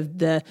sort of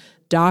the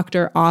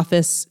doctor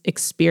office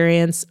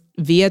experience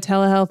via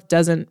telehealth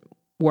doesn't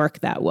work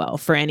that well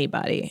for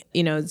anybody.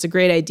 It's a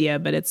great idea,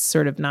 but it's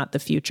sort of not the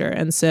future.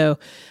 And so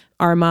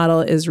our model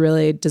is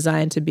really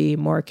designed to be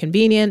more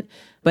convenient,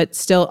 but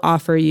still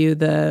offer you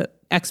the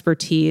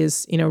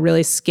expertise,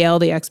 really scale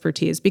the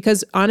expertise.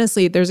 Because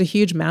honestly, there's a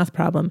huge math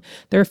problem.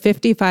 There are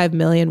 55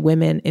 million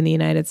women in the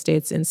United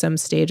States in some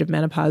stage of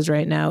menopause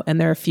right now, and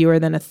there are fewer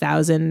than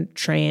 1,000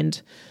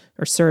 trained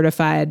or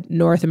certified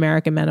North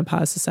American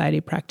Menopause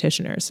Society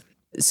practitioners.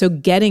 So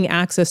getting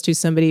access to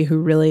somebody who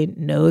really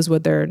knows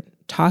what they're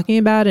talking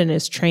about and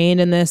is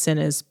trained in this and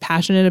is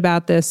passionate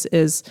about this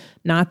is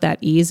not that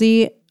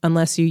easy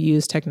unless you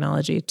use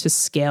technology to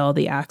scale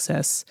the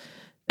access.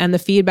 And the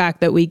feedback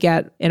that we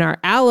get in our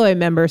Alloy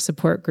member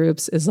support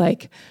groups is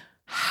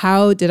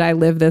how did I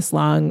live this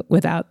long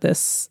without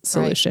this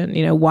solution?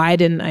 Right. Why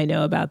didn't I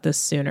know about this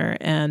sooner?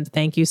 And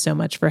thank you so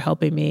much for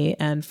helping me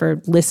and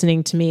for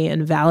listening to me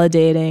and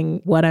validating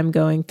what I'm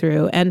going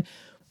through. And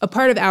a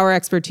part of our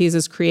expertise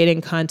is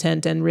creating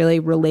content and really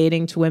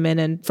relating to women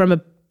and from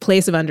a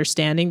place of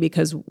understanding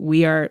because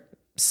we are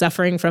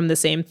suffering from the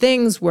same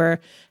things. We're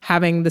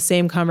having the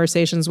same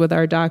conversations with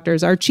our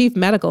doctors. Our chief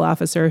medical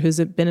officer, who's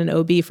been an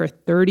OB for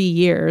 30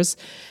 years,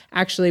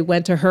 actually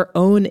went to her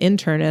own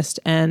internist,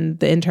 and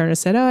the internist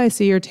said, I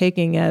see you're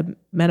taking a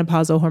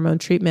menopausal hormone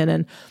treatment.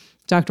 And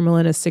Dr.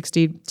 Molenaar is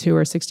 62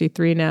 or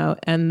 63 now.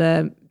 And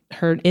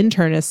her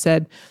internist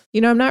said,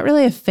 I'm not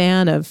really a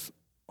fan of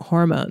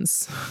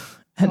hormones.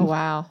 And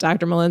wow.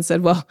 Dr. Molenaar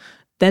said, well,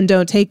 then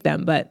don't take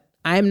them. But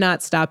I'm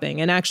not stopping.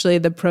 And actually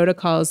the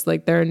protocols,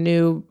 there are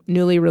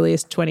newly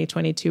released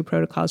 2022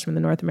 protocols from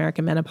the North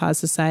American Menopause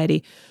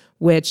Society,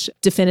 which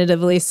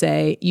definitively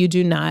say you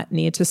do not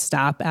need to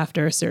stop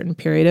after a certain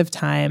period of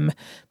time.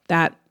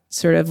 That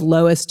sort of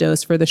lowest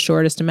dose for the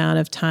shortest amount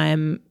of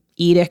time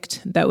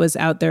edict that was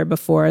out there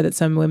before that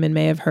some women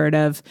may have heard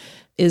of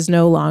is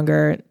no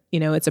longer,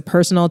 it's a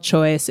personal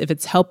choice. If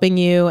it's helping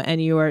you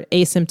and you are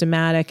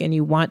asymptomatic and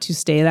you want to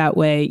stay that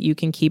way, you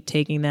can keep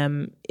taking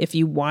them. If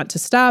you want to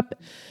stop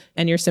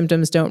and your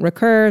symptoms don't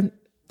recur,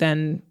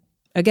 then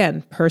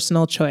again,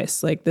 personal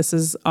choice. Like, this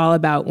is all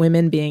about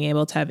women being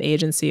able to have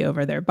agency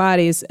over their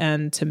bodies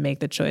and to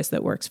make the choice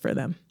that works for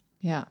them.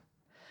 Yeah.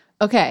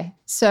 Okay.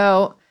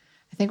 So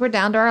I think we're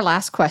down to our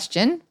last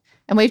question.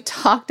 And we've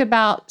talked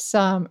about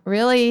some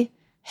really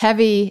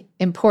heavy,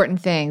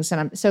 important things.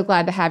 And I'm so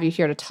glad to have you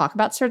here to talk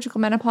about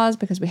surgical menopause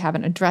because we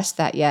haven't addressed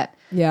that yet.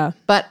 Yeah.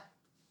 But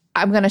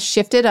I'm going to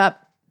shift it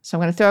up. So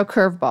I'm going to throw a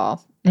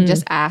curveball and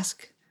just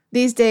ask,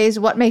 these days,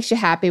 what makes you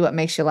happy? What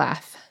makes you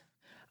laugh?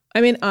 I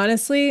mean,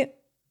 honestly,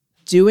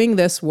 doing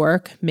this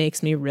work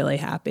makes me really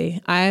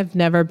happy. I've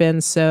never been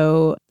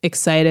so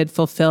excited,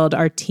 fulfilled.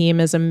 Our team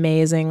is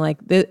amazing. Like,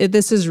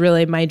 this is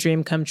really my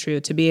dream come true,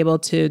 to be able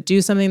to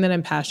do something that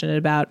I'm passionate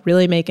about,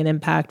 really make an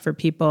impact for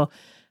people.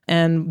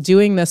 And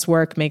doing this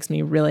work makes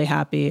me really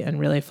happy and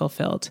really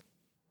fulfilled.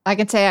 I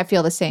can say I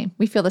feel the same.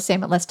 We feel the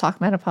same at Let's Talk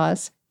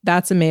Menopause.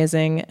 That's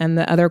amazing. And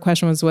the other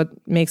question was, what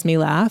makes me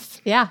laugh?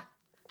 Yeah.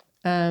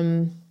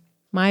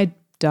 My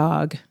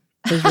dog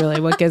is really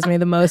what gives me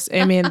the most.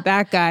 I mean,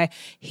 that guy,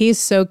 he's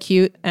so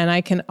cute, and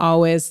I can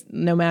always,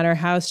 no matter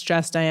how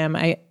stressed I am,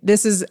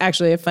 this is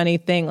actually a funny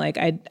thing. Like,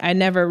 I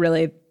never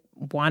really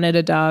wanted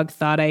a dog,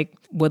 thought I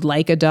would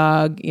like a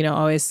dog,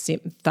 always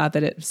thought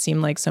that it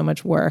seemed like so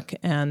much work.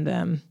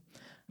 And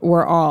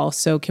we're all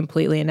so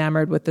completely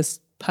enamored with this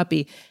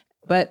puppy.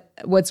 But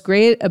what's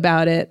great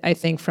about it, I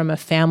think, from a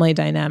family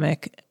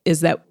dynamic,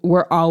 is that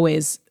we're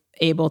always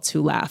able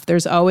to laugh.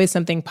 There's always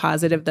something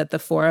positive that the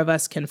four of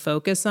us can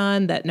focus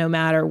on, that no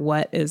matter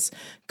what is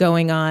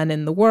going on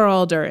in the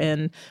world or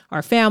in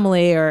our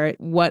family or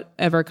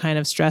whatever kind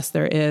of stress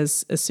there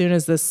is, as soon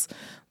as this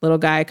little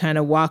guy kind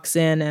of walks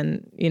in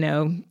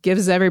and,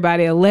 gives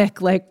everybody a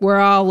lick, like, we're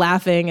all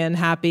laughing and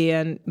happy.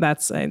 And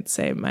that's, I'd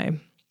say,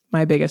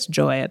 my biggest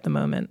joy at the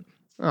moment.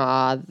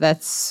 Aw,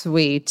 that's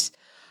sweet.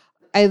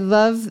 I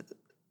love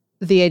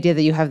the idea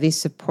that you have these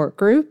support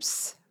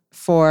groups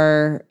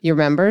for your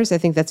members. I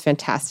think that's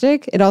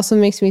fantastic. It also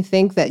makes me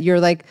think that you're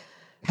like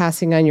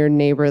passing on your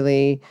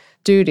neighborly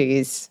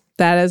duties.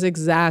 That is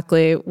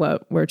exactly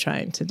what we're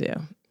trying to do.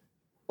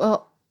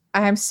 Well,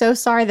 I'm so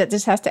sorry that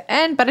this has to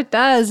end, but it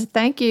does.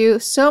 Thank you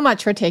so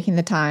much for taking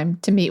the time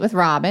to meet with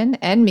Robin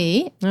and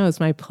me. Oh, it's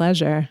my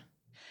pleasure.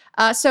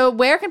 So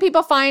where can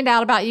people find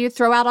out about you?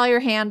 Throw out all your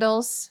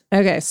handles.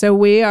 Okay, so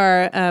we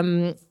are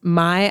myalloy.com,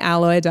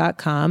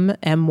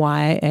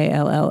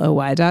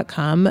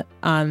 myalloy.com,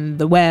 on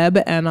the web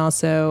and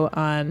also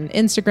on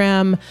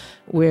Instagram.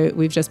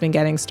 We've just been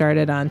getting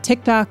started on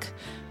TikTok,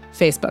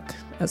 Facebook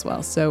as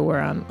well. So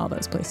we're on all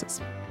those places.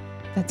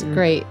 That's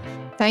great.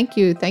 Thank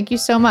you. Thank you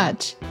so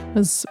much. It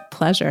was a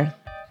pleasure.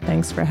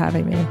 Thanks for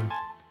having me.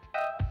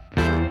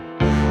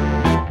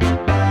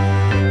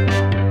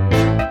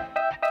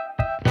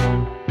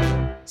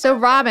 So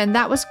Robin,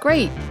 that was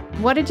great.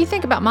 What did you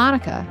think about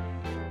Monica?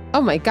 Oh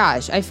my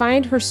gosh, I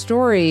find her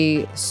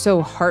story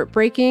so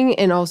heartbreaking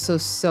and also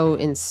so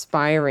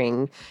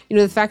inspiring.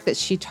 The fact that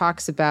she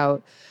talks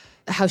about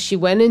how she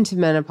went into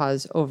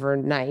menopause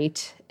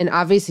overnight, and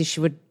obviously she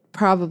would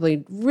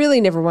probably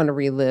really never want to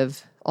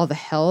relive all the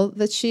hell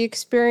that she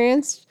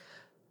experienced.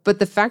 But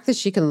the fact that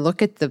she can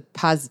look at the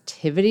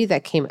positivity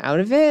that came out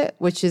of it,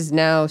 which is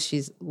now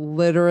she's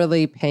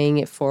literally paying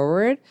it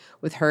forward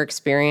with her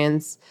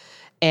experience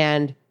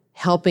and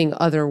helping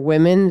other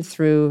women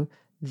through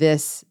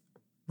this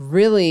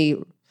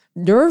really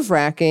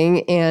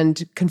nerve-wracking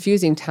and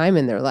confusing time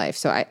in their life.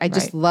 So I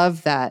just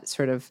love that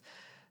sort of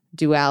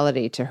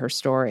duality to her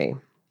story.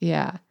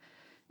 Yeah.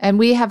 And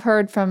we have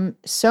heard from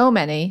so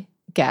many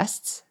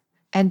guests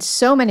and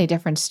so many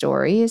different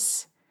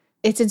stories.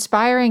 It's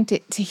inspiring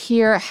to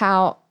hear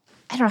how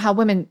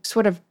women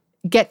sort of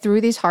get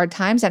through these hard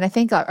times. And I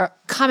think a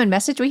common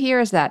message we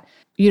hear is that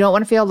you don't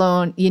want to feel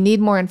alone. You need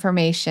more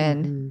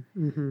information.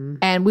 Mm-hmm.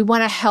 And we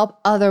want to help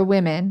other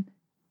women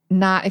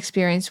not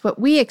experience what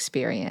we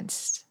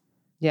experienced.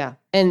 Yeah.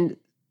 And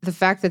the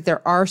fact that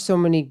there are so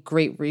many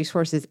great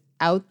resources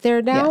out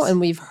there now, Yes. and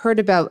we've heard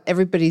about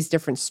everybody's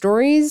different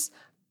stories,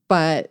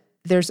 but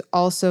there's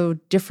also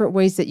different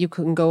ways that you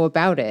can go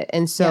about it.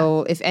 And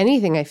so, if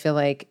anything, I feel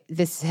like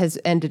this has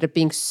ended up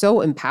being so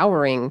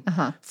empowering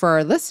for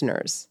our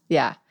listeners.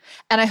 Yeah.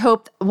 And I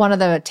hope one of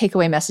the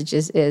takeaway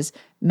messages is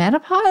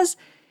menopause,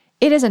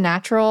 it is a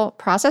natural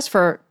process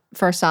for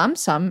some.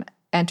 Some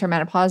enter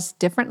menopause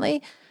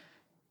differently.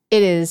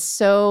 It is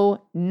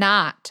so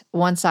not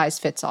one size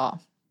fits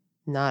all.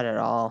 Not at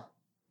all.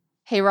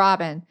 Hey,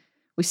 Robin,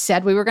 we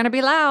said we were going to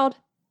be loud.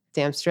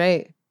 Damn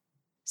straight.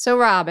 So,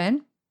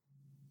 Robin,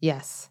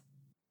 Yes.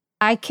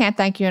 I can't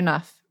thank you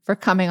enough for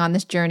coming on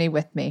this journey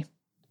with me.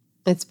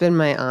 It's been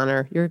my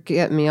honor. You're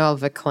getting me all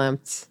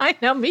verklempt. I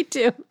know, me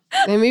too.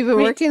 And we've been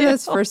Me working too.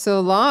 this for so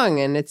long,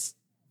 and it's...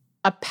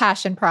 A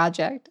passion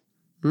project.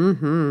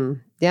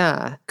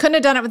 Yeah. Couldn't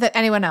have done it with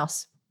anyone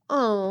else.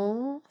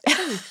 Oh,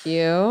 thank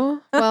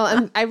you.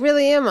 Well, I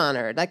really am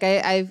honored. Like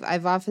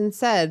I've often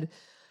said,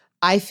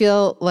 I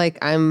feel like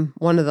I'm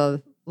one of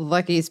the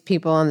luckiest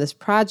people on this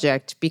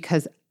project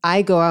because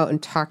I go out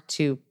and talk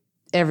to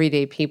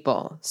everyday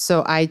people.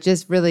 So I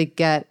just really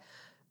get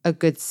a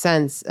good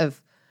sense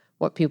of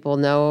what people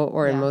know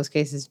or in most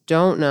cases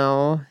don't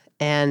know.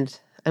 And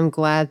I'm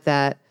glad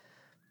that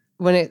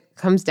when it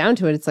comes down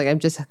to it, it's like I'm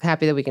just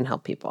happy that we can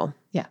help people.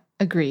 Yeah,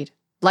 agreed.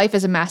 Life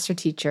is a master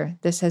teacher.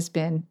 This has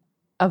been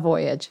a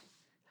voyage.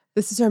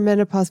 This is our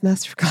menopause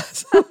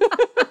masterclass.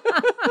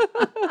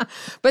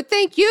 But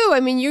thank you. I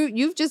mean,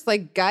 you've just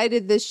like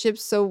guided this ship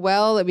so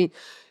well. I mean,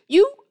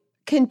 you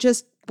can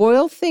just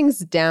boil things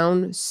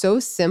down so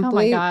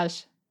simply. Oh my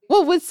gosh.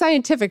 Well, with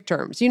scientific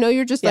terms,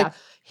 you're just like,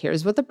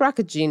 here's what the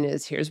BRCA gene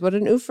is. Here's what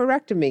an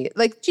oophorectomy.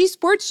 Like,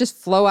 words just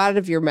flow out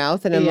of your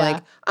mouth. And I'm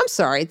like, I'm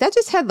sorry, that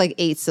just had like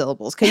 8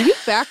 syllables. Can you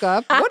back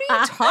up? What are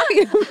you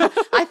talking about?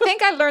 I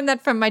think I learned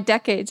that from my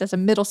decades as a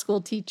middle school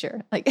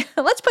teacher. Like,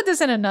 let's put this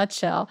in a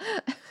nutshell.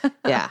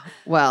 Yeah.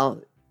 Well,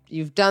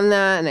 you've done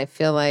that. And I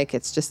feel like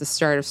it's just the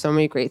start of so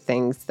many great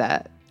things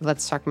that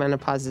Let's Talk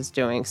Menopause is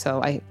doing.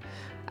 So I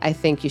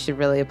think you should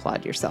really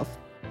applaud yourself.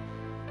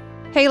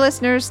 Hey,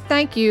 listeners,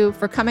 thank you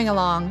for coming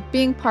along,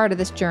 being part of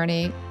this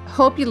journey.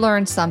 Hope you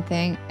learned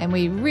something, and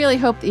we really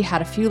hope that you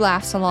had a few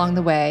laughs along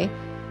the way.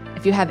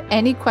 If you have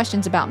any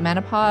questions about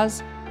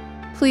menopause,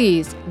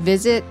 please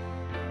visit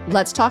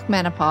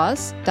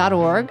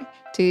letstalkmenopause.org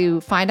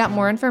to find out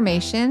more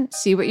information,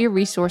 see what your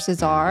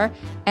resources are,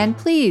 and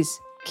please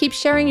keep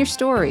sharing your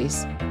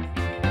stories.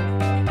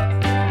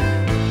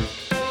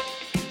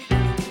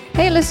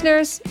 Hey,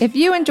 listeners, if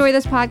you enjoy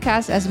this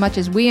podcast as much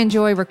as we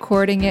enjoy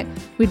recording it,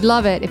 we'd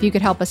love it if you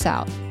could help us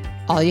out.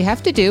 All you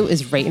have to do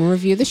is rate and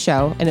review the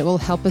show, and it will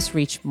help us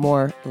reach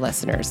more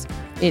listeners.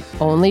 It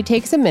only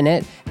takes a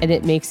minute, and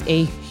it makes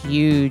a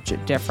huge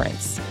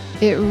difference.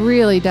 It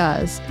really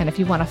does. And if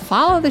you want to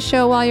follow the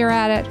show while you're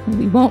at it,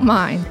 we won't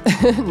mind.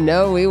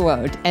 No, we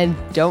won't. And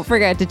don't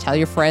forget to tell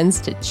your friends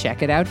to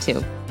check it out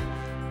too.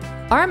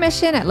 Our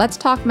mission at Let's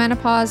Talk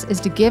Menopause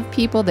is to give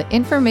people the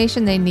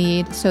information they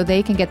need so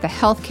they can get the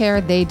health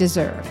care they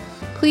deserve.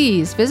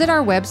 Please visit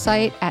our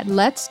website at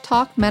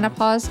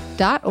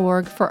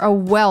letstalkmenopause.org for a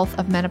wealth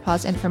of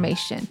menopause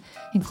information,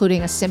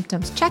 including a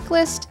symptoms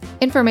checklist,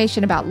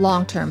 information about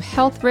long-term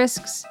health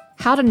risks,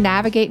 how to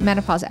navigate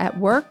menopause at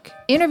work,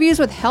 interviews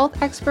with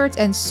health experts,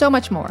 and so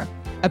much more.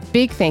 A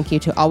big thank you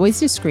to Always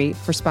Discreet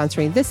for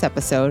sponsoring this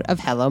episode of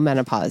Hello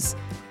Menopause.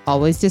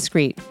 Always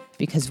Discreet,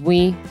 because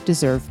we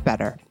deserve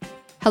better.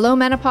 Hello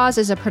Menopause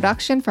is a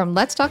production from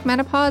Let's Talk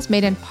Menopause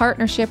made in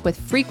partnership with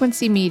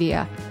Frequency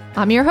Media.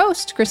 I'm your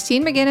host,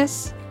 Christine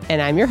McGinnis.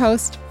 And I'm your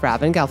host,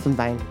 Robin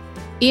Gelfenbein.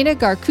 Ina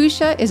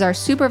Garkusha is our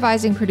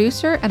supervising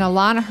producer, and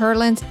Alana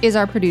Herlins is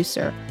our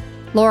producer.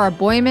 Laura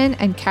Boyman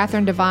and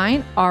Catherine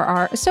Devine are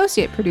our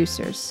associate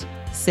producers.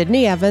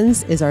 Sydney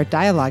Evans is our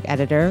dialogue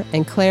editor,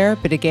 and Claire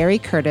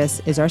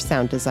Bidigary-Curtis is our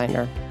sound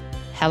designer.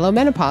 Hello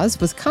Menopause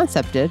was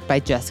concepted by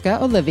Jessica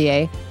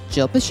Olivier,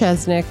 Jill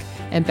Pachesnik,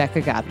 and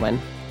Becca Godwin.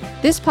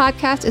 This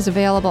podcast is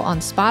available on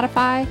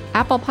Spotify,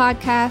 Apple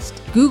Podcast,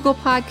 Google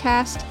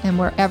Podcast, and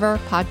wherever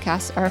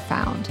podcasts are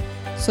found.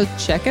 So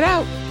check it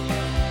out.